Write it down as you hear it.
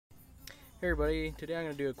Hey everybody, today I'm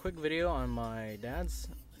going to do a quick video on my dad's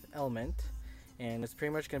Element, and it's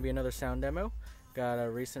pretty much going to be another sound demo. Got a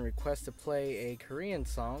recent request to play a Korean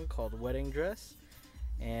song called Wedding Dress,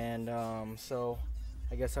 and so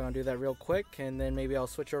I guess I'm going to do that real quick, and then maybe I'll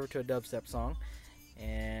switch over to a dubstep song.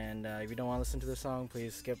 And if you don't want to listen to the song,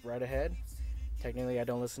 please skip right ahead. Technically I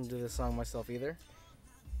don't listen to this song myself either,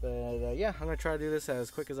 but yeah, I'm going to try to do this as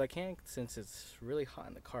quick as I can since it's really hot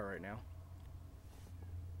in the car right now.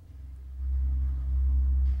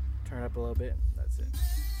 Turn it up a little bit, that's it.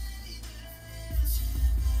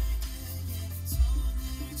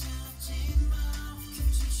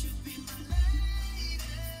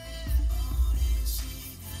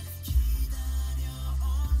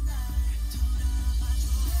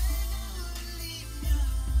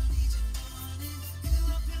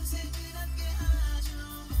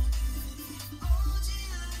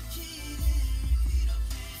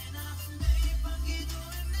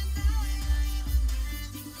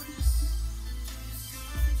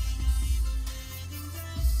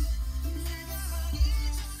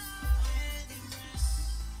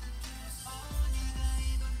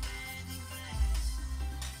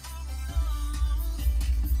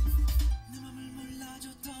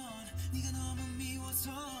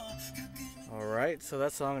 Alright, so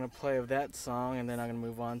that's all I'm going to play of that song, and then I'm going to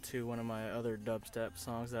move on to one of my other dubstep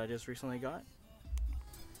songs that I just recently got.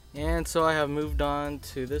 And so I have moved on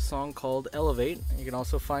to this song called Elevate. You can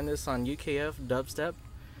also find this on UKF Dubstep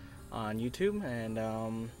on YouTube, and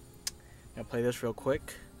I'm going to play this real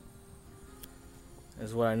quick. This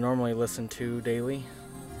is what I normally listen to daily.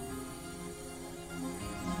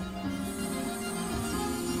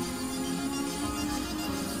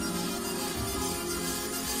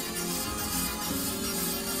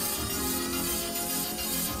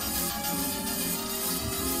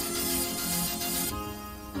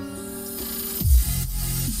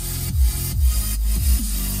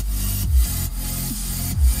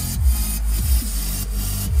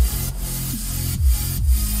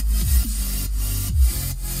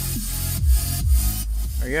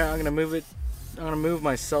 Yeah, I'm gonna move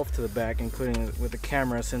myself to the back, including with the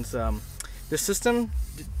camera, since this system,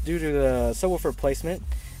 due to the subwoofer placement,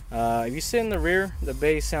 if you sit in the rear, the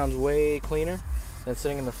bass sounds way cleaner than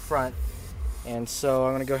sitting in the front. And so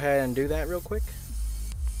I'm gonna go ahead and do that real quick.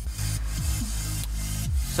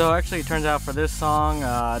 So actually, it turns out for this song,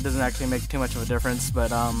 it doesn't actually make too much of a difference, but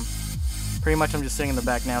pretty much I'm just sitting in the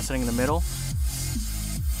back now, sitting in the middle.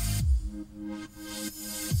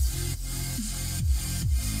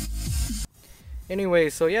 Anyway,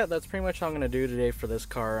 so yeah, that's pretty much all I'm going to do today for this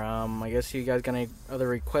car. I guess you guys got any other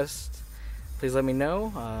requests, please let me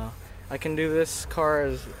know. I can do this car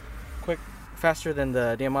as faster than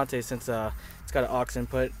the Diamante, since it's got an aux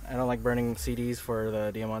input. I don't like burning CDs for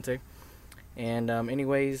the Diamante. And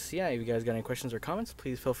anyways, yeah, if you guys got any questions or comments,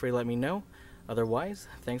 please feel free to let me know. Otherwise,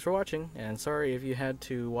 thanks for watching, and sorry if you had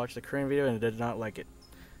to watch the Korean video and did not like it.